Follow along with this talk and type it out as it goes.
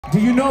Do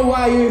you know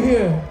why you're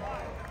here?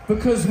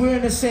 Because we're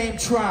in the same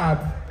tribe.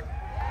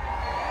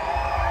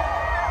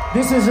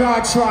 This is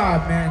our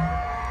tribe, man.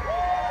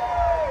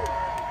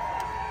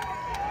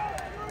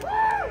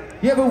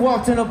 You ever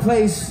walked in a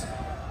place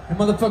and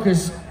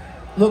motherfuckers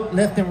look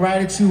left and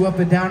right at you, up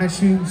and down at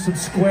you, some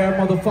square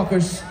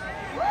motherfuckers?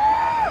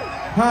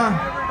 Huh?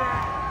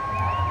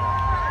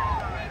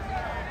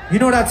 You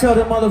know what I tell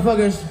them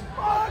motherfuckers?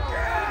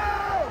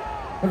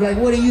 I'm like,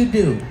 what do you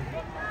do?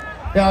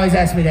 They always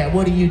ask me that,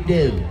 what do you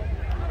do?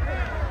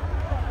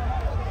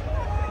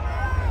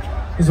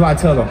 This is what I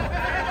tell them.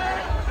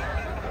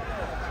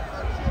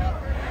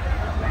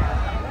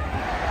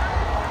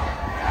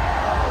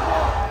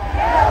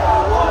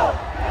 Yelawolf,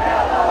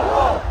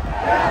 Yelawolf,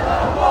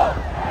 Yelawolf,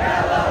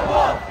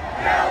 Yelawolf,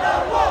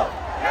 Yelawolf,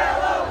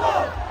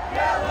 Yelawolf,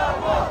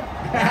 Yelawolf,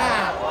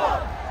 Yelawolf.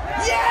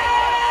 Yeah!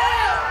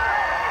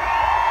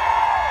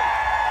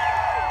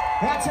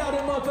 I tell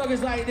them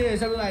motherfuckers like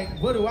this. I be like,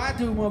 what do I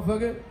do,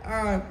 motherfucker?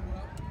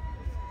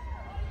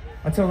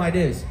 I tell them like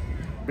this.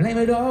 Blame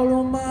it all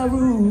on my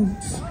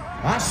roots.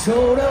 I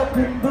showed up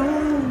in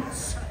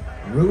boots,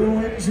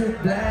 ruined your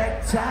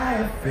black tie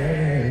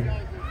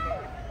affair.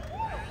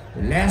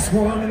 The last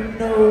one to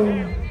know,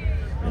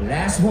 the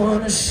last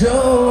one to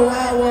show.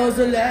 I was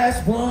the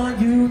last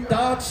one you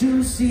thought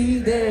you'd see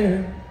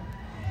there.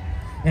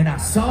 And I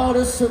saw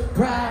the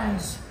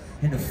surprise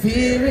and the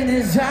fear in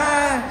his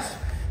eyes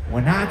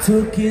when I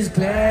took his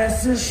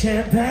glass of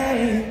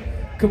champagne.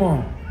 Come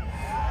on.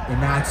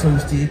 And I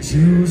toasted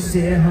you,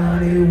 said,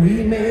 honey,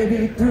 we may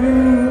be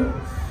through,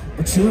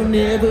 but you'll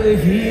never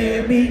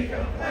hear me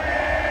complain.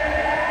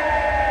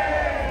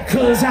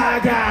 'Cause I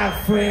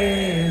got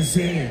friends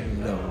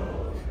in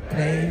low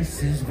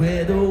places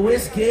where the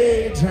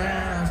whiskey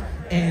drowns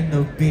and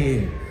the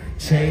beer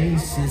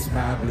chases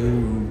my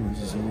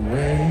blues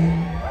away.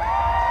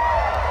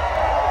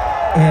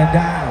 And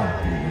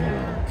I'll be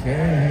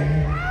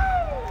okay.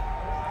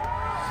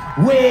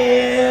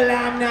 Well,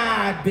 I'm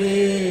not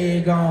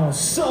big on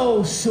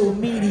social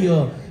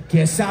media.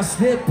 Guess I'll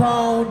slip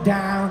on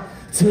down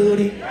to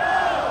the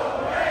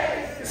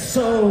oasis.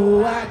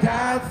 So I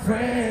got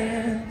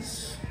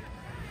friends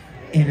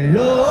in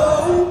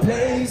low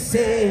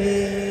places.